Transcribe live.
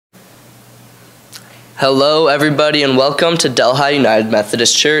Hello, everybody, and welcome to Delhi United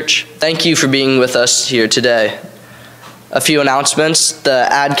Methodist Church. Thank you for being with us here today. A few announcements. The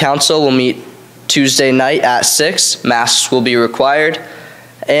Ad Council will meet Tuesday night at 6. Masks will be required.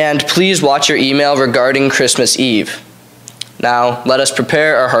 And please watch your email regarding Christmas Eve. Now, let us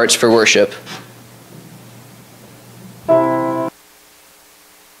prepare our hearts for worship.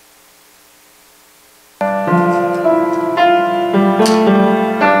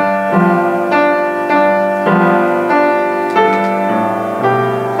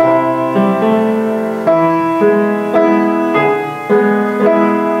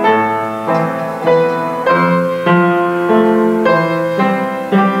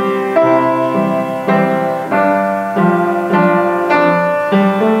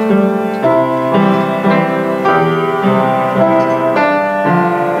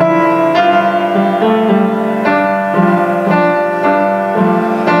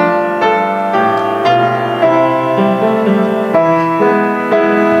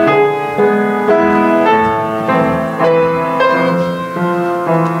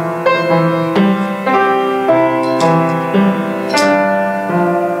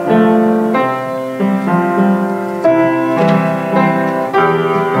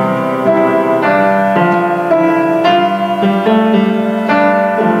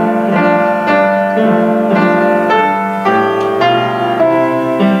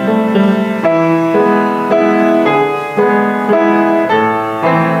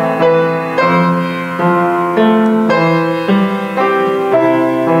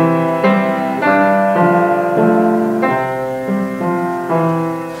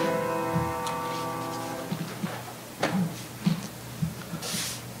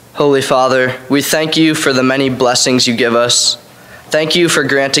 Holy Father, we thank you for the many blessings you give us. Thank you for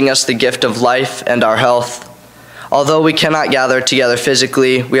granting us the gift of life and our health. Although we cannot gather together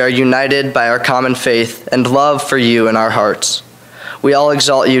physically, we are united by our common faith and love for you in our hearts. We all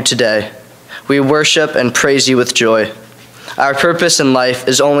exalt you today. We worship and praise you with joy. Our purpose in life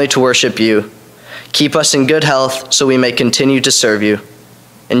is only to worship you. Keep us in good health so we may continue to serve you.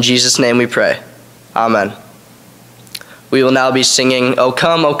 In Jesus' name we pray. Amen. We will now be singing, O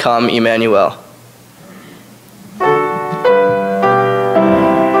Come, Emmanuel.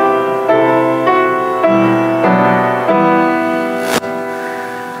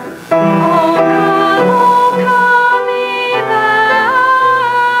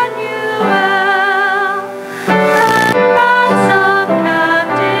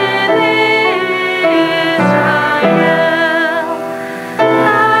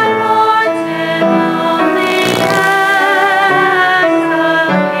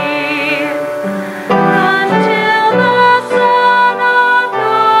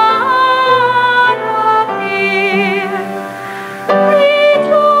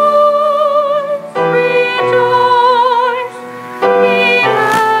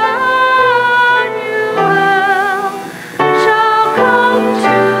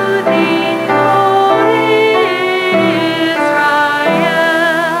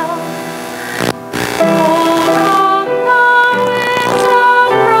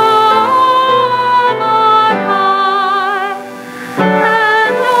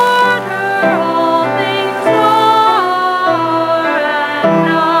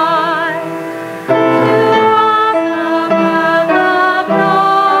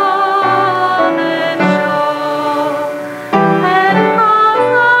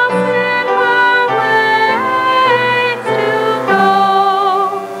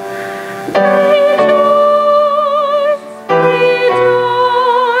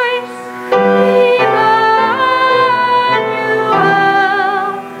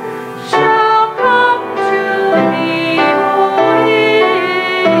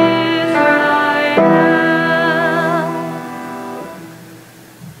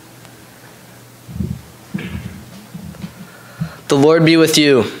 The Lord be with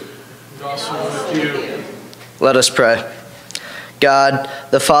you. And also with you. Let us pray. God,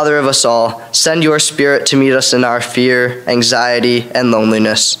 the Father of us all, send your Spirit to meet us in our fear, anxiety, and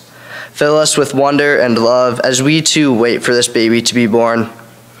loneliness. Fill us with wonder and love as we too wait for this baby to be born.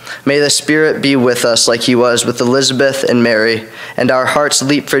 May the Spirit be with us like he was with Elizabeth and Mary, and our hearts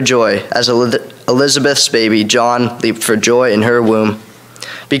leap for joy as Elizabeth's baby, John, leaped for joy in her womb.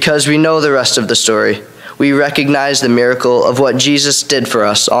 Because we know the rest of the story, we recognize the miracle of what Jesus did for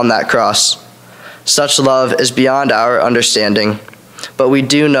us on that cross. Such love is beyond our understanding, but we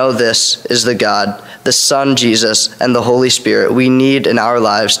do know this is the God, the Son Jesus, and the Holy Spirit we need in our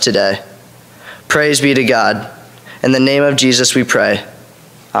lives today. Praise be to God. In the name of Jesus we pray.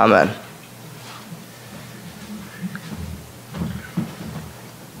 Amen.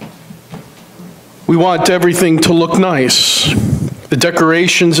 We want everything to look nice. The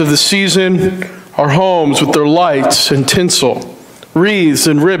decorations of the season, our homes with their lights and tinsel, wreaths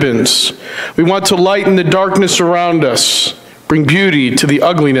and ribbons. We want to lighten the darkness around us, bring beauty to the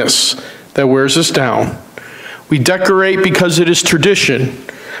ugliness that wears us down. We decorate because it is tradition,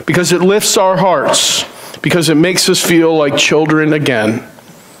 because it lifts our hearts, because it makes us feel like children again.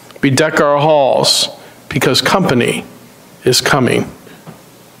 We deck our halls because company is coming.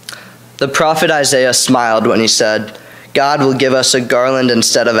 The prophet Isaiah smiled when he said, God will give us a garland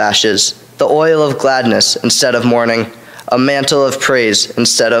instead of ashes, the oil of gladness instead of mourning, a mantle of praise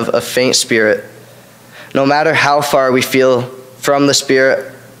instead of a faint spirit. No matter how far we feel from the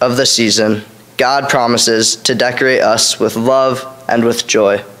spirit of the season, God promises to decorate us with love and with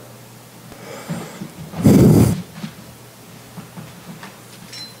joy.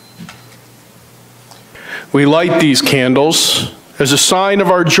 We light these candles as a sign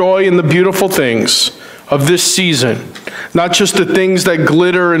of our joy in the beautiful things of this season, not just the things that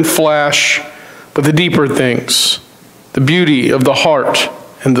glitter and flash, but the deeper things, the beauty of the heart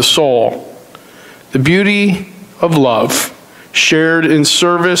and the soul, the beauty of love shared in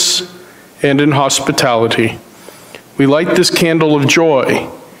service and in hospitality. We light this candle of joy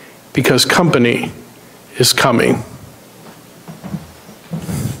because company is coming.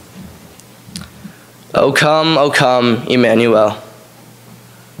 O come, Emmanuel.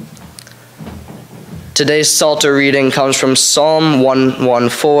 Today's Psalter reading comes from Psalm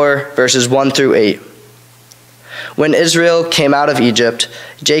 114, verses 1 through 8. When Israel came out of Egypt,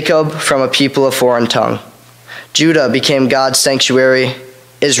 Jacob from a people of foreign tongue, Judah became God's sanctuary,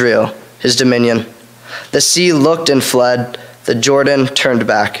 Israel his dominion. The sea looked and fled, the Jordan turned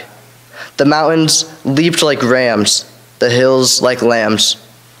back. The mountains leaped like rams, the hills like lambs.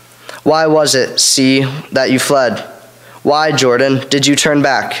 Why was it, sea, that you fled? Why, Jordan, did you turn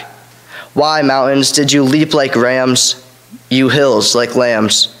back? Why, mountains, did you leap like rams, you hills like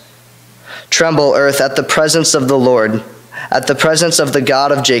lambs? Tremble, earth, at the presence of the Lord, at the presence of the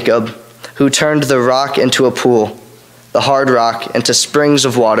God of Jacob, who turned the rock into a pool, the hard rock into springs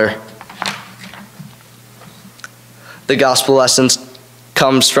of water. The gospel lesson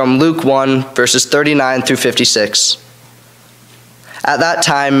comes from Luke 1, verses 39 through 56. At that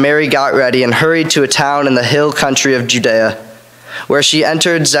time, Mary got ready and hurried to a town in the hill country of Judea, where she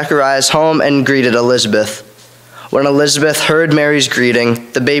entered Zechariah's home and greeted Elizabeth. When Elizabeth heard Mary's greeting,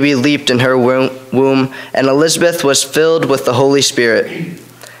 the baby leaped in her womb, and Elizabeth was filled with the Holy Spirit.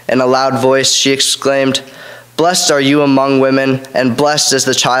 In a loud voice, she exclaimed, "Blessed are you among women, and blessed is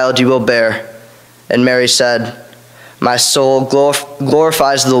the child you will bear." And Mary said, "My soul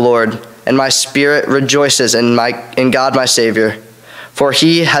glorifies the Lord, and my spirit rejoices in God my Savior. For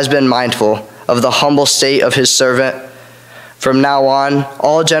he has been mindful of the humble state of his servant. From now on,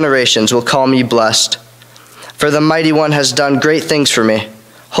 all generations will call me blessed. For the Mighty One has done great things for me.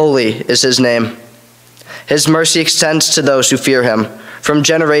 Holy is his name. His mercy extends to those who fear him, from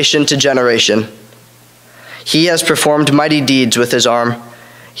generation to generation. He has performed mighty deeds with his arm.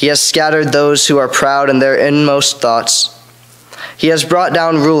 He has scattered those who are proud in their inmost thoughts. He has brought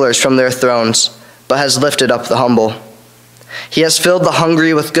down rulers from their thrones, but has lifted up the humble. He has filled the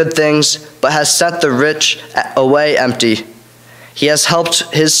hungry with good things, but has sent the rich away empty. He has helped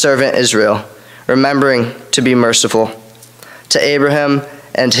his servant Israel, remembering to be merciful to Abraham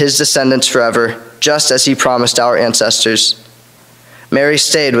and his descendants forever, just as he promised our ancestors." Mary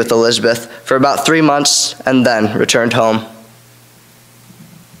stayed with Elizabeth for about 3 months and then returned home.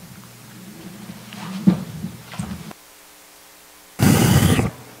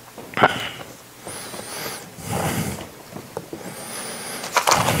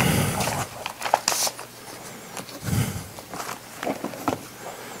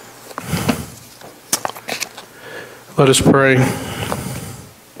 Let us pray.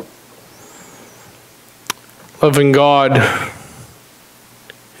 Loving God,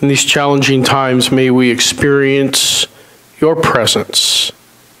 in these challenging times, may we experience your presence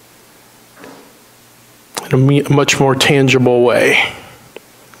in a much more tangible way.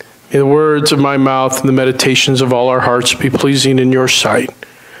 May the words of my mouth and the meditations of all our hearts be pleasing in your sight,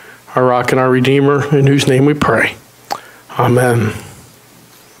 our rock and our Redeemer, in whose name we pray. Amen.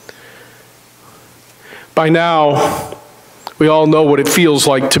 By now, we all know what it feels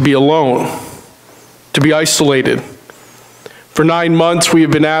like to be alone, to be isolated. For 9 months, we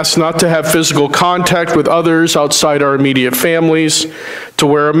have been asked not to have physical contact with others outside our immediate families, to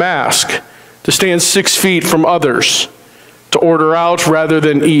wear a mask, to stand 6 feet from others, to order out rather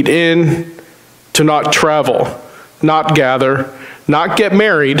than eat in, to not travel, not gather, not get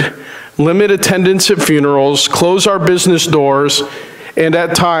married, limit attendance at funerals, close our business doors, and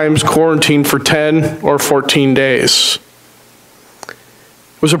at times quarantined for 10 or 14 days.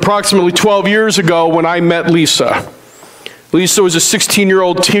 It was approximately 12 years ago when I met Lisa. Lisa was a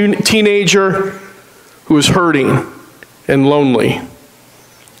 16-year-old teenager who was hurting and lonely.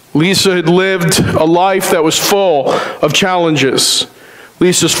 Lisa had lived a life that was full of challenges.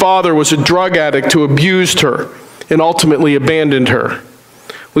 Lisa's father was a drug addict who abused her and ultimately abandoned her.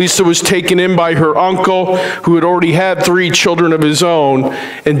 Lisa was taken in by her uncle, who had already had 3 children of his own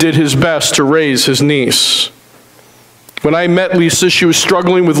and did his best to raise his niece. When I met Lisa, she was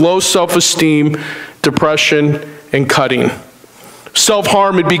struggling with low self-esteem, depression, and cutting.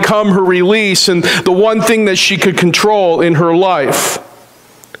 Self-harm had become her release and the one thing that she could control in her life.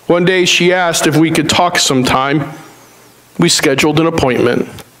 One day she asked if we could talk sometime. We scheduled an appointment.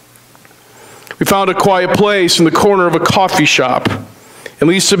 We found a quiet place in the corner of a coffee shop, and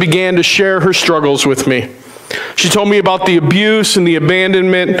Lisa began to share her struggles with me. She told me about the abuse and the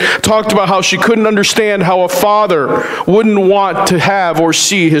abandonment, talked about how she couldn't understand how a father wouldn't want to have or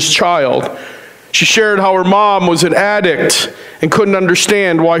see his child. She shared how her mom was an addict and couldn't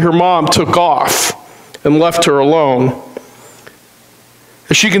understand why her mom took off and left her alone.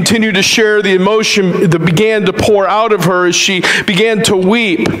 As she continued to share, the emotion that began to pour out of her as she began to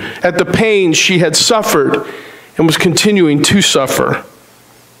weep at the pain she had suffered and was continuing to suffer.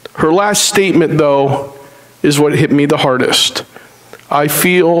 Her last statement, though, is what hit me the hardest. I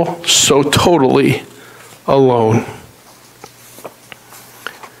feel so totally alone.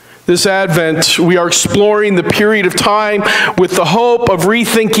 This Advent, we are exploring the period of time with the hope of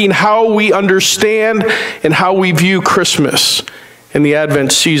rethinking how we understand and how we view Christmas in the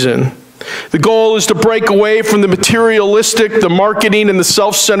Advent season. The goal is to break away from the materialistic, the marketing, and the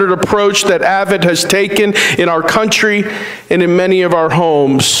self-centered approach that Advent has taken in our country and in many of our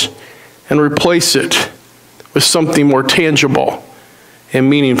homes, and replace it with something more tangible and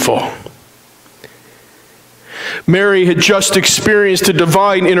meaningful. Mary had just experienced a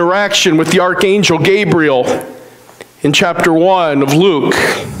divine interaction with the Archangel Gabriel in chapter 1 of Luke.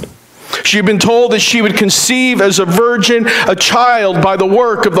 She had been told that she would conceive as a virgin a child by the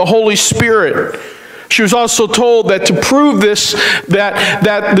work of the Holy Spirit. She was also told that to prove this,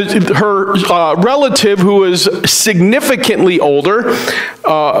 her relative, who was significantly older,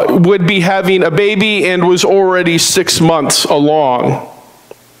 would be having a baby and was already 6 months along.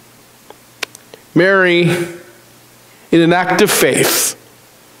 Mary, in an act of faith,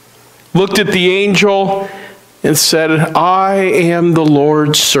 looked at the angel and said, I am the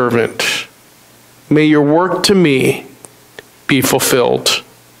Lord's servant. May your work to me be fulfilled.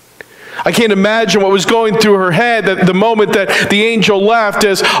 I can't imagine what was going through her head at the moment that the angel left,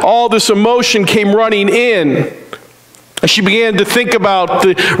 as all this emotion came running in. As she began to think about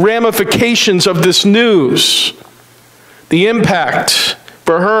the ramifications of this news, the impact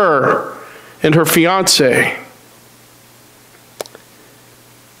for her and her fiancé.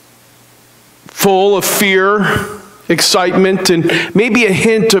 Full of fear, excitement, and maybe a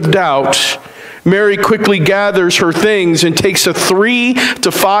hint of doubt, Mary quickly gathers her things and takes a 3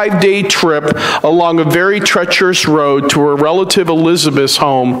 to 5 day trip along a very treacherous road to her relative Elizabeth's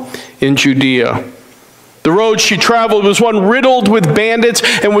home in Judea. The road she traveled was one riddled with bandits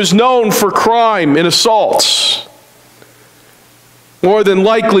and was known for crime and assaults. More than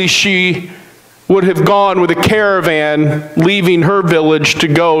likely, she would have gone with a caravan leaving her village to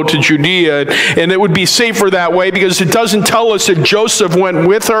go to Judea, and it would be safer that way because it doesn't tell us that Joseph went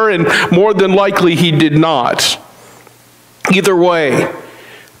with her, and more than likely he did not. Either way,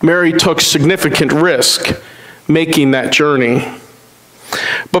 Mary took significant risk making that journey.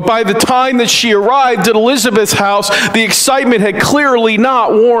 But by the time that she arrived at Elizabeth's house, the excitement had clearly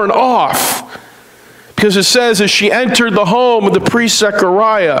not worn off, because it says as she entered the home of the priest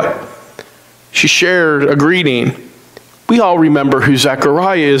Zechariah, she shared a greeting. We all remember who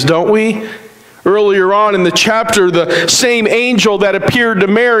Zechariah is, don't we? Earlier on in the chapter, the same angel that appeared to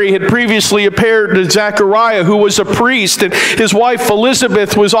Mary had previously appeared to Zechariah, who was a priest, and his wife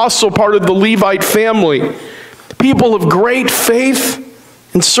Elizabeth was also part of the Levite family. People of great faith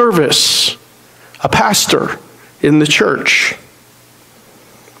and service, a pastor in the church.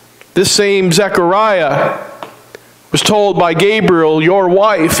 This same Zechariah was told by Gabriel, your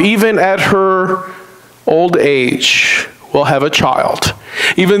wife, even at her old age, will have a child.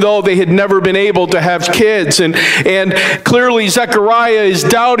 Even though they had never been able to have kids. And clearly Zechariah is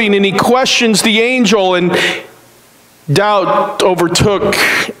doubting, and he questions the angel, and doubt overtook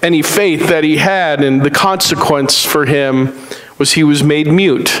any faith that he had, and the consequence for him was he was made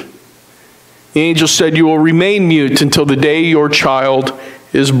mute. The angel said, you will remain mute until the day your child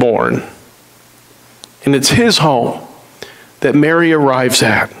is born. And it's his home that Mary arrives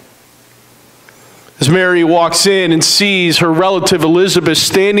at. As Mary walks in and sees her relative Elizabeth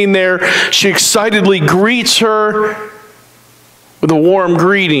standing there, she excitedly greets her with a warm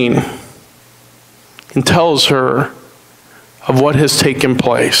greeting and tells her of what has taken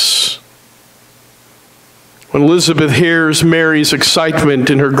place. When Elizabeth hears Mary's excitement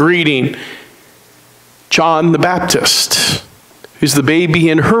in her greeting, John the Baptist, who's the baby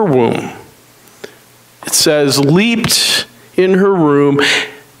in her womb, it says, leaped in her womb,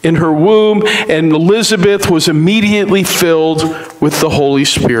 and Elizabeth was immediately filled with the Holy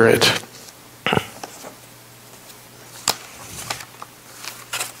Spirit.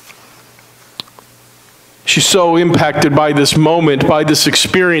 She's so impacted by this moment, by this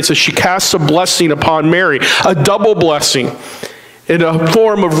experience, that she casts a blessing upon Mary, a double blessing. In a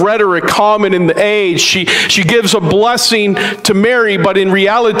form of rhetoric common in the age, she gives a blessing to Mary, but in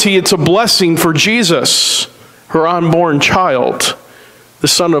reality it's a blessing for Jesus, her unborn child, the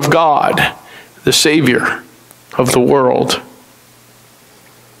Son of God, the Savior of the world.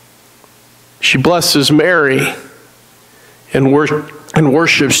 She blesses Mary and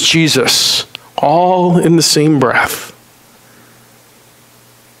worships Jesus, all in the same breath.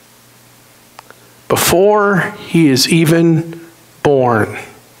 Before he is even born.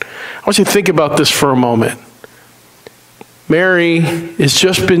 I want you to think about this for a moment. Mary has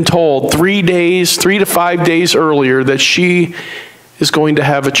just been told 3 to 5 days earlier that she is going to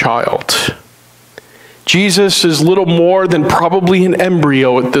have a child. Jesus is little more than probably an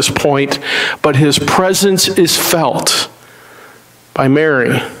embryo at this point, but his presence is felt by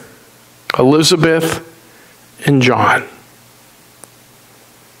Mary, Elizabeth, and John.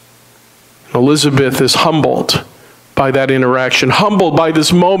 Elizabeth is humbled by that interaction, humbled by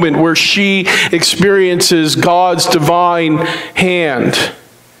this moment where she experiences God's divine hand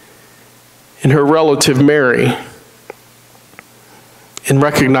in her relative Mary and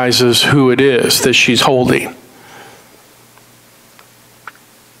recognizes who it is that she's holding.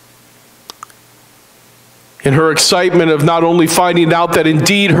 In her excitement of not only finding out that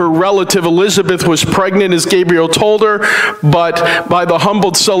indeed her relative Elizabeth was pregnant as Gabriel told her, but by the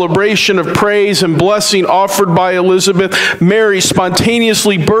humbled celebration of praise and blessing offered by Elizabeth, Mary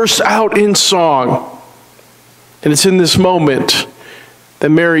spontaneously bursts out in song. And it's in this moment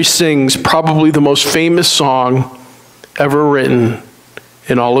that Mary sings probably the most famous song ever written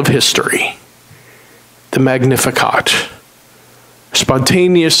in all of history, the Magnificat.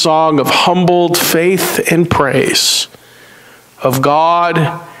 Spontaneous song of humbled faith and praise of God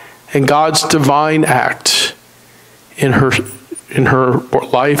and God's divine act in her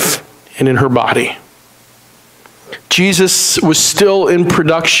life and in her body. Jesus was still in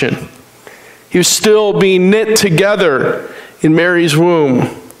production. He was still being knit together in Mary's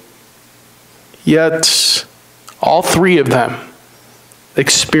womb. Yet all three of them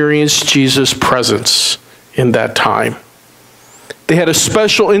experienced Jesus' presence in that time. They had a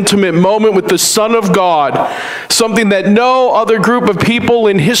special, intimate moment with the Son of God, something that no other group of people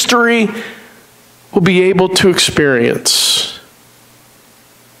in history will be able to experience.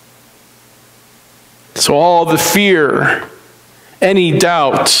 So all the fear, any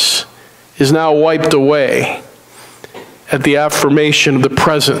doubt, is now wiped away at the affirmation of the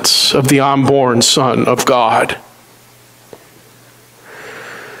presence of the unborn Son of God.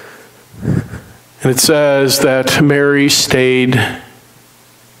 And it says that Mary stayed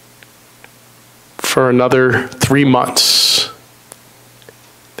for another 3 months.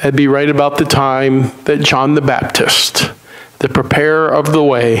 That'd be right about the time that John the Baptist, the preparer of the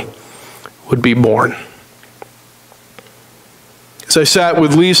way, would be born. As I sat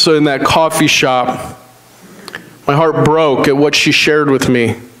with Lisa in that coffee shop, my heart broke at what she shared with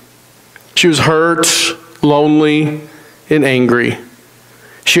me. She was hurt, lonely, and angry.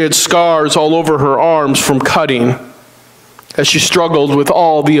 She had scars all over her arms from cutting as she struggled with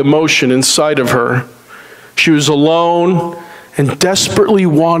all the emotion inside of her. She was alone and desperately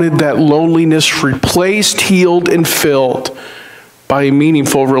wanted that loneliness replaced, healed, and filled by a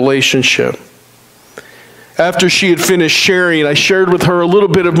meaningful relationship. After she had finished sharing, I shared with her a little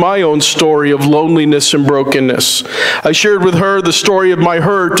bit of my own story of loneliness and brokenness. I shared with her the story of my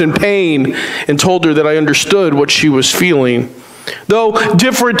hurt and pain and told her that I understood what she was feeling. Though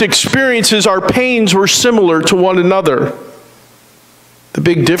different experiences, our pains were similar to one another. The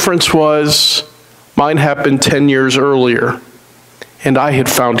big difference was mine happened 10 years earlier, and I had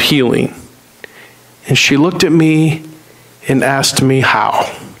found healing. And she looked at me and asked me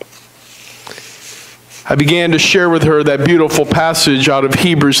how. I began to share with her that beautiful passage out of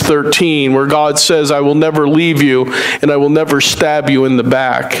Hebrews 13 where God says, I will never leave you and I will never stab you in the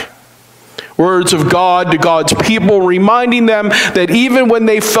back. Words of God to God's people, reminding them that even when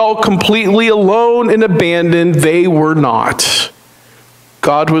they felt completely alone and abandoned, they were not.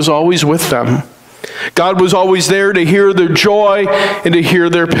 God was always with them. God was always there to hear their joy and to hear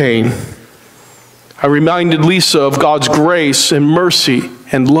their pain. I reminded Lisa of God's grace and mercy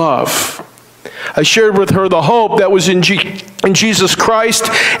and love. I shared with her the hope that was in Jesus Christ,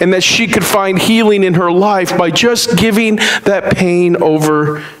 and that she could find healing in her life by just giving that pain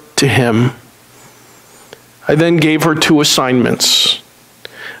over to Him. I then gave her 2 assignments.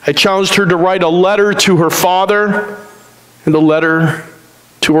 I challenged her to write a letter to her father and a letter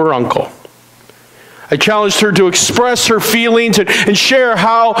to her uncle. I challenged her to express her feelings and share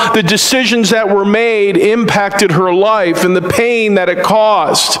how the decisions that were made impacted her life and the pain that it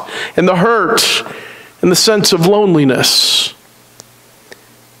caused and the hurt and the sense of loneliness.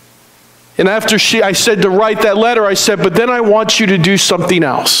 And after I said to write that letter, I said, but then I want you to do something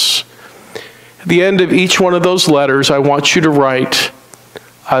else. At the end of each one of those letters, I want you to write,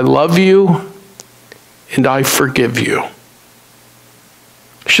 I love you and I forgive you.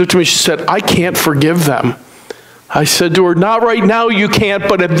 She looked at me, she said, I can't forgive them. I said to her, not right now you can't,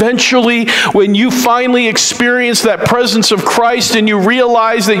 but eventually when you finally experience that presence of Christ and you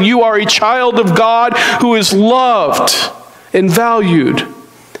realize that you are a child of God who is loved and valued,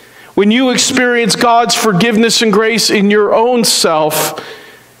 when you experience God's forgiveness and grace in your own self,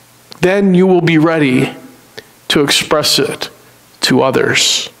 then you will be ready to express it to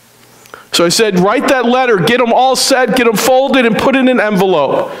others. So I said, write that letter, get them all set, get them folded, and put in an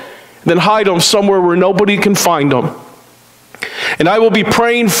envelope. Then hide them somewhere where nobody can find them. And I will be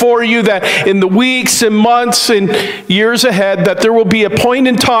praying for you that in the weeks and months and years ahead, that there will be a point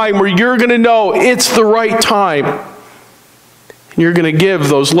in time where you're going to know it's the right time. And you're going to give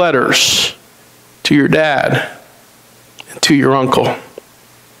those letters to your dad and to your uncle.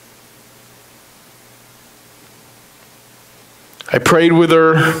 I prayed with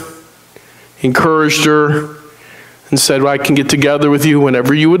her, encouraged her, and said, well, I can get together with you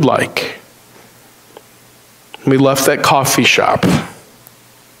whenever you would like. And we left that coffee shop.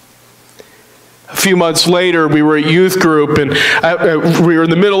 A few months later, we were at youth group, and we were in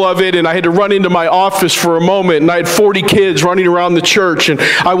the middle of it, and I had to run into my office for a moment, and I had 40 kids running around the church, and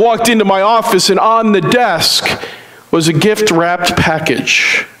I walked into my office, and on the desk was a gift-wrapped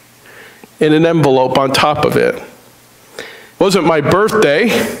package and an envelope on top of it. It wasn't my birthday.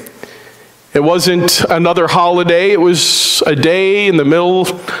 It wasn't another holiday. It was a day in the middle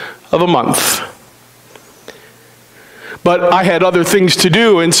of a month. But I had other things to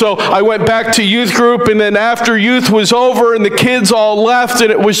do, and so I went back to youth group, and then after youth was over and the kids all left and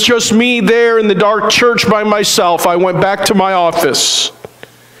it was just me there in the dark church by myself, I went back to my office,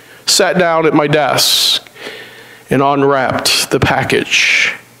 sat down at my desk, and unwrapped the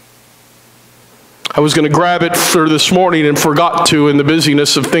package. I was going to grab it for this morning and forgot to in the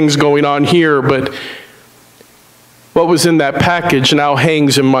busyness of things going on here, but what was in that package now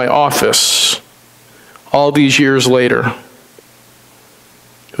hangs in my office all these years later.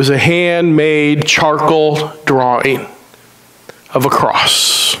 It was a handmade charcoal drawing of a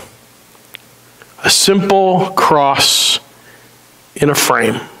cross. A simple cross in a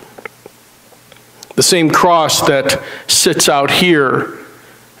frame. The same cross that sits out here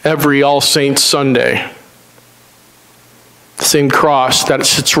every All Saints Sunday. The same cross that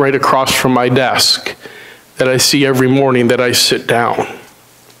sits right across from my desk that I see every morning that I sit down.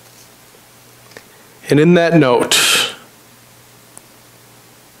 And in that note,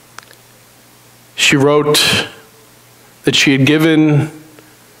 she wrote that she had given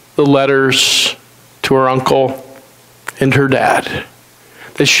the letters to her uncle and her dad.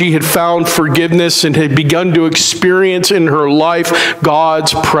 That she had found forgiveness and had begun to experience in her life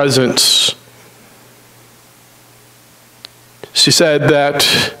God's presence. She said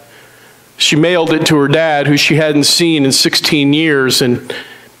that she mailed it to her dad, who she hadn't seen in 16 years, and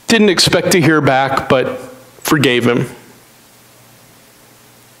didn't expect to hear back, but forgave him.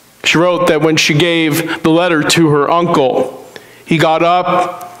 She wrote that when she gave the letter to her uncle, he got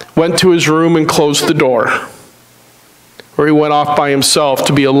up, went to his room, and closed the door. Or he went off by himself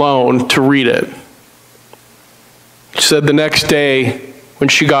to be alone to read it. She said the next day when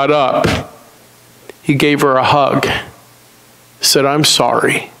she got up, he gave her a hug, said, "I'm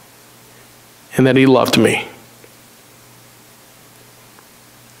sorry," and that he loved me.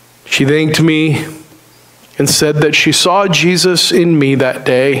 She thanked me and said that she saw Jesus in me that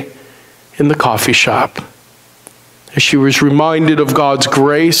day in the coffee shop. As she was reminded of God's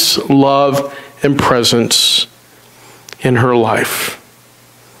grace, love, and presence in her life.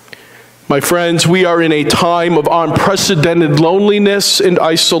 My friends, we are in a time of unprecedented loneliness and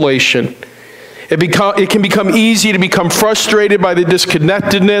isolation It can become easy to become frustrated by the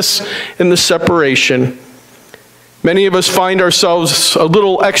disconnectedness and the separation. Many of us find ourselves a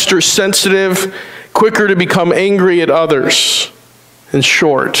little extra sensitive, quicker to become angry at others, and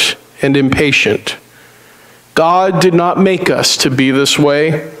short and impatient. God did not make us to be this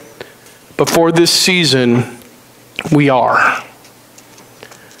way, but for this season, we are.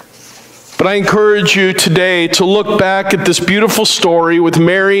 But I encourage you today to look back at this beautiful story with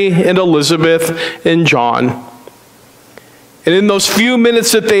Mary and Elizabeth and John. And in those few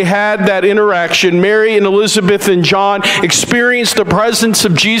minutes that they had that interaction, Mary and Elizabeth and John experienced the presence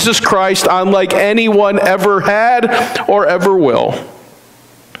of Jesus Christ unlike anyone ever had or ever will.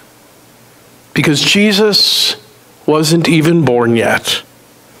 Because Jesus wasn't even born yet,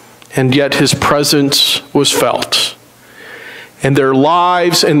 and yet his presence was felt. And their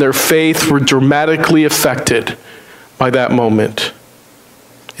lives and their faith were dramatically affected by that moment.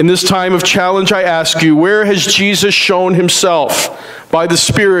 In this time of challenge, I ask you, where has Jesus shown himself by the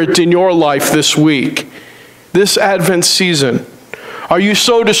Spirit in your life this week, this Advent season? Are you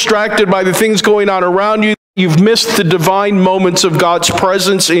so distracted by the things going on around you, you've missed the divine moments of God's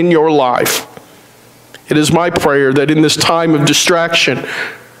presence in your life? It is my prayer that in this time of distraction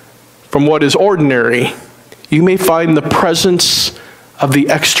from what is ordinary, you may find the presence of the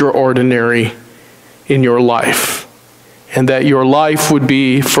extraordinary in your life, and that your life would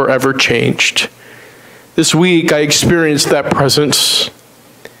be forever changed. This week, I experienced that presence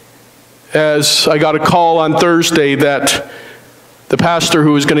as I got a call on Thursday that the pastor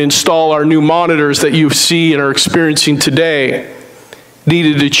who was going to install our new monitors that you see and are experiencing today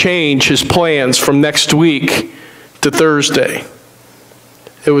needed to change his plans from next week to Thursday.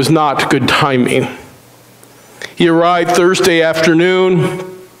 It was not good timing. He arrived Thursday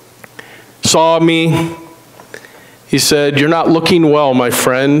afternoon, saw me. He said, "You're not looking well, my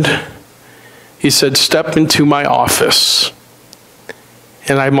friend." He said, "Step into my office."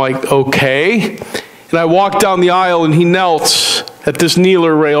 And I'm like, okay. And I walked down the aisle and he knelt at this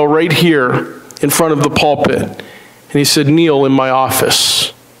kneeler rail right here in front of the pulpit. And he said, "Kneel in my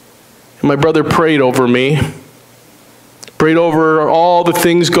office." And my brother prayed over me, prayed over all the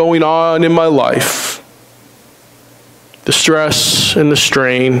things going on in my life, the stress and the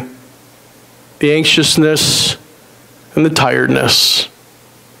strain, the anxiousness and the tiredness.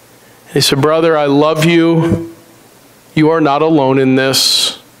 And he said, "Brother, I love you. You are not alone in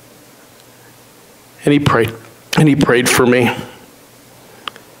this." And he prayed for me.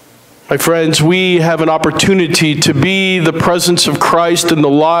 My friends, we have an opportunity to be the presence of Christ in the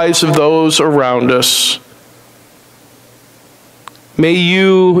lives of those around us. May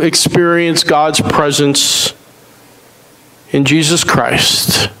you experience God's presence in Jesus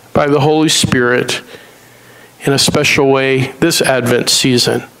Christ by the Holy Spirit in a special way this Advent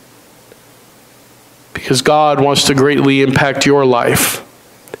season. Because God wants to greatly impact your life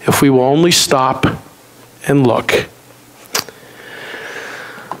if we will only stop and look.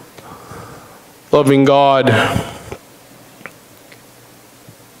 Loving God,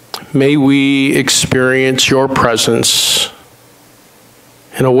 may we experience your presence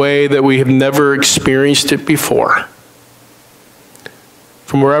in a way that we have never experienced it before.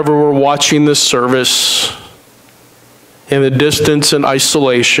 From wherever we're watching this service, in the distance and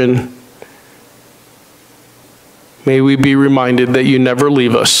isolation, may we be reminded that you never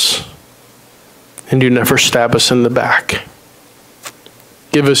leave us and you never stab us in the back.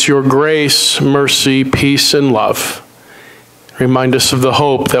 Give us your grace, mercy, peace, and love. Remind us of the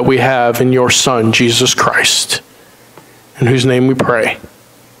hope that we have in your Son, Jesus Christ, in whose name we pray.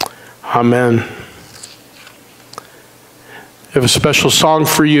 Amen. I have a special song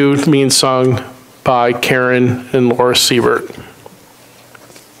for you being sung by Karen and Laura Siebert.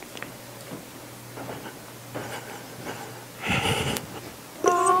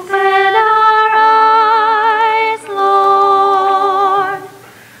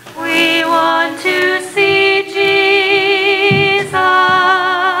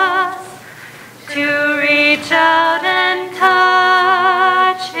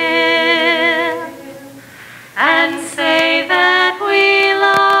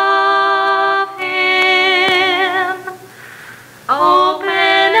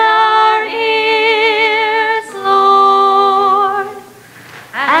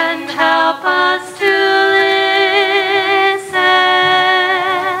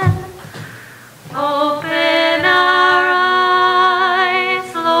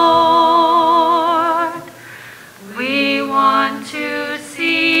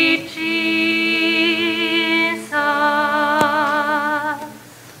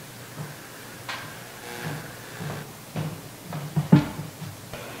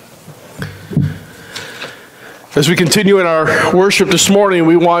 As we continue in our worship this morning,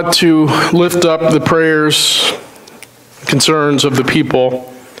 we want to lift up the prayers, concerns of the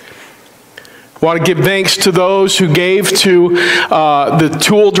people. I want to give thanks to those who gave to the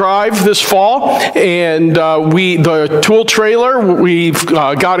tool drive this fall, and the tool trailer, we've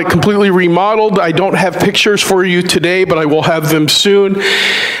got it completely remodeled. I don't have pictures for you today, but I will have them soon.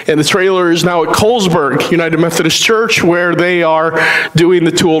 And the trailer is now at Colesburg United Methodist Church, where they are doing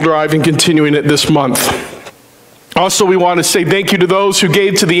the tool drive and continuing it this month. Also, we want to say thank you to those who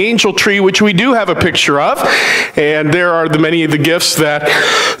gave to the angel tree, which we do have a picture of. And there are many of the gifts that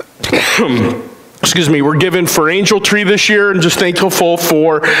were given for angel tree this year, and just thankful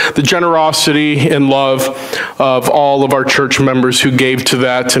for the generosity and love of all of our church members who gave to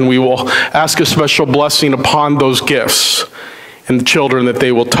that. And we will ask a special blessing upon those gifts and the children that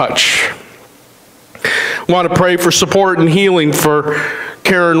they will touch. We want to pray for support and healing for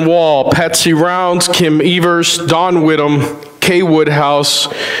Karen Wall, Patsy Rounds, Kim Evers, Don Whittam, Kay Woodhouse,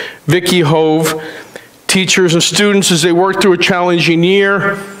 Vicki Hove, teachers and students as they work through a challenging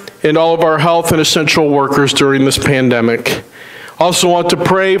year, and all of our health and essential workers during this pandemic. Also want to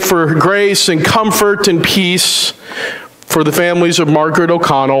pray for grace and comfort and peace for the families of Margaret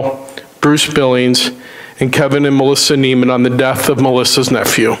O'Connell, Bruce Billings, and Kevin and Melissa Neiman on the death of Melissa's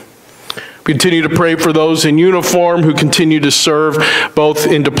nephew. We continue to pray for those in uniform who continue to serve both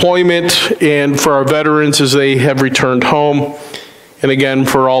in deployment and for our veterans as they have returned home. And again,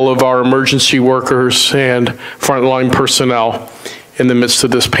 for all of our emergency workers and frontline personnel in the midst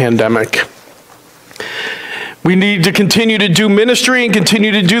of this pandemic. We need to continue to do ministry and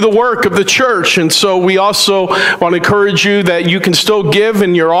continue to do the work of the church. And so we also want to encourage you that you can still give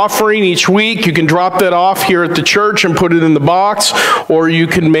in your offering each week. You can drop that off here at the church and put it in the box, or you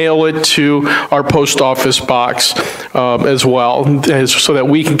can mail it to our post office box as well, so that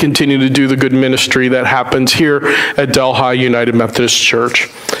we can continue to do the good ministry that happens here at Delhi United Methodist Church.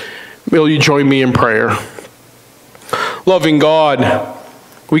 Will you join me in prayer? Loving God,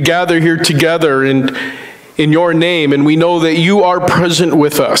 we gather here together in your name, and we know that you are present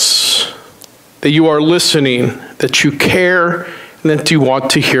with us, that you are listening, that you care, and that you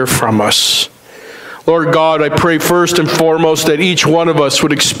want to hear from us. Lord God, I pray first and foremost that each one of us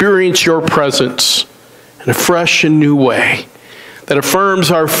would experience your presence in a fresh and new way that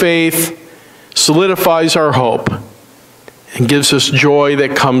affirms our faith, solidifies our hope, and gives us joy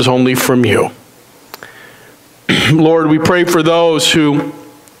that comes only from you. Lord, we pray for those who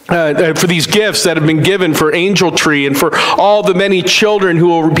for these gifts that have been given for Angel Tree and for all the many children who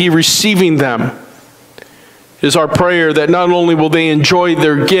will be receiving them. It is our prayer that not only will they enjoy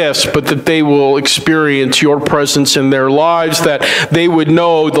their gifts, but that they will experience your presence in their lives, that they would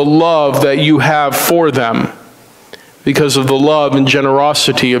know the love that you have for them because of the love and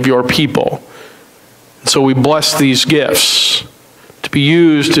generosity of your people. And so we bless these gifts to be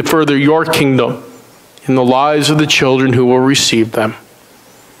used to further your kingdom in the lives of the children who will receive them.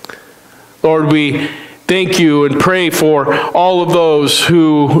 Lord, we thank you and pray for all of those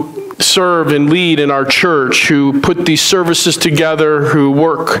who serve and lead in our church, who put these services together, who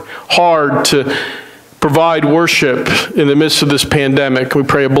work hard to provide worship in the midst of this pandemic. We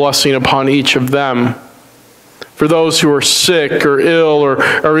pray a blessing upon each of them. For those who are sick or ill or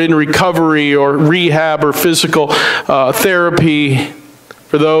are in recovery or rehab or physical therapy,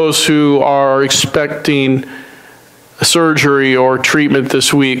 for those who are expecting surgery or treatment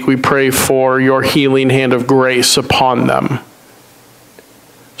this week, we pray for your healing hand of grace upon them.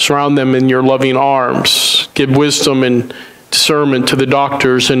 Surround them in your loving arms. Give wisdom and discernment to the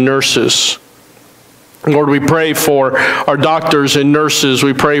doctors and nurses. Lord, we pray for our doctors and nurses.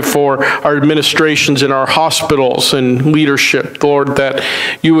 We pray for our administrations in our hospitals and leadership, Lord, that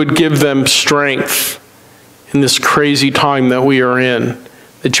you would give them strength in this crazy time that we are in,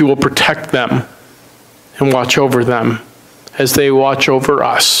 that you will protect them and watch over them as they watch over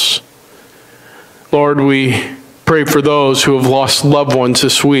us. Lord, we pray for those who have lost loved ones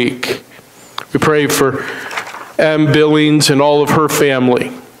this week. We pray for M. Billings and all of her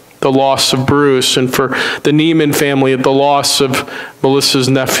family, the loss of Bruce, and for the Neiman family at the loss of Melissa's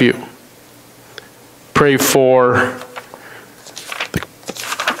nephew. Pray for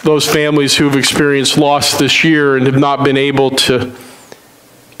those families who have experienced loss this year and have not been able to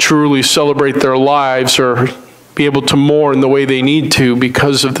truly celebrate their lives or be able to mourn the way they need to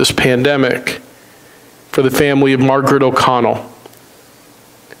because of this pandemic. For the family of Margaret O'Connell,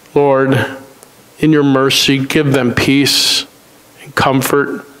 Lord, in your mercy, give them peace and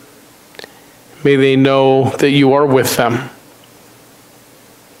comfort. May they know that you are with them.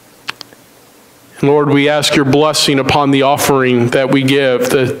 And Lord, we ask your blessing upon the offering that we give,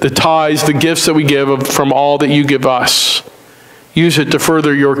 the tithes, the gifts that we give from all that you give us. Use it to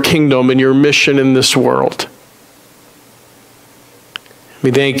further your kingdom and your mission in this world. We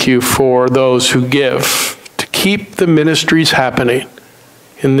thank you for those who give to keep the ministries happening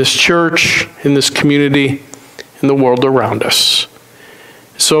in this church, in this community, in the world around us.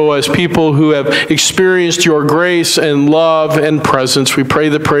 So as people who have experienced your grace and love and presence, we pray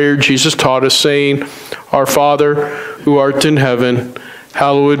the prayer Jesus taught us, saying, Our Father, who art in heaven,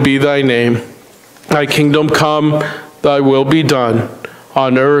 hallowed be thy name. Thy kingdom come, thy will be done,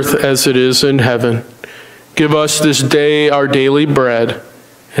 on earth as it is in heaven. Give us this day our daily bread,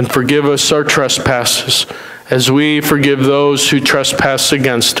 and forgive us our trespasses, as we forgive those who trespass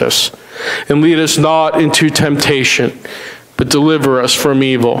against us. And lead us not into temptation, but deliver us from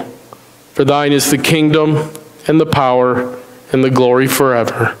evil. For thine is the kingdom, and the power, and the glory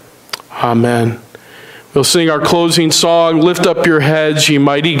forever. Amen. We'll sing our closing song, Lift Up Your Heads, Ye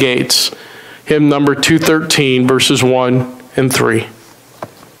Mighty Gates, hymn number 213, verses 1 and 3.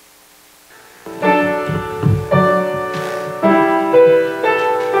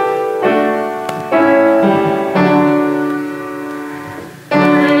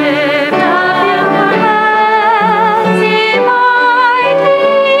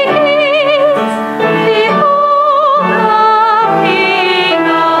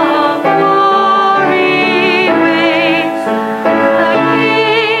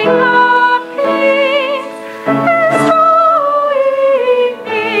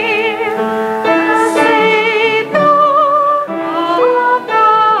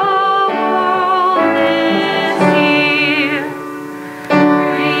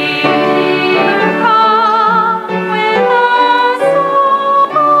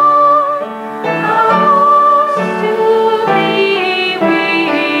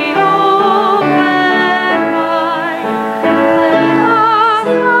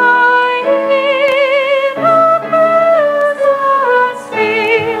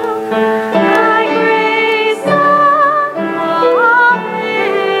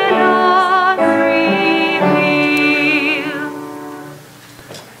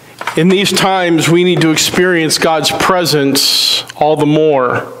 In these times, we need to experience God's presence all the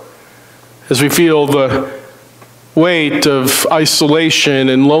more as we feel the weight of isolation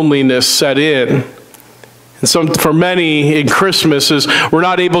and loneliness set in. And for many in Christmas, is we're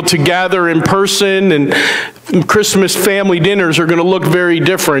not able to gather in person, and Christmas family dinners are going to look very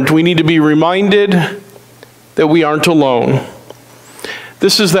different. We need to be reminded that we aren't alone.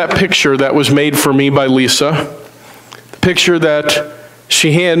 This is that picture that was made for me by Lisa, the picture that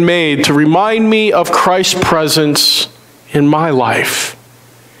she handmade to remind me of Christ's presence in my life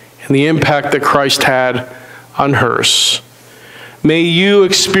and the impact that Christ had on hers. May you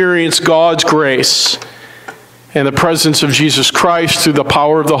experience God's grace and the presence of Jesus Christ through the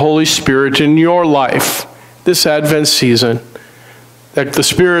power of the Holy Spirit in your life this Advent season. That the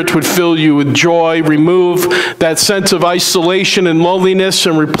Spirit would fill you with joy, remove that sense of isolation and loneliness,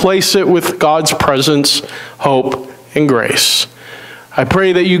 and replace it with God's presence, hope, and grace. I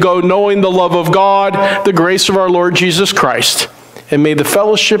pray that you go knowing the love of God, the grace of our Lord Jesus Christ, and may the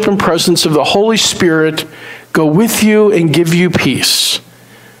fellowship and presence of the Holy Spirit go with you and give you peace.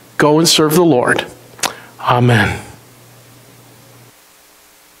 Go and serve the Lord. Amen.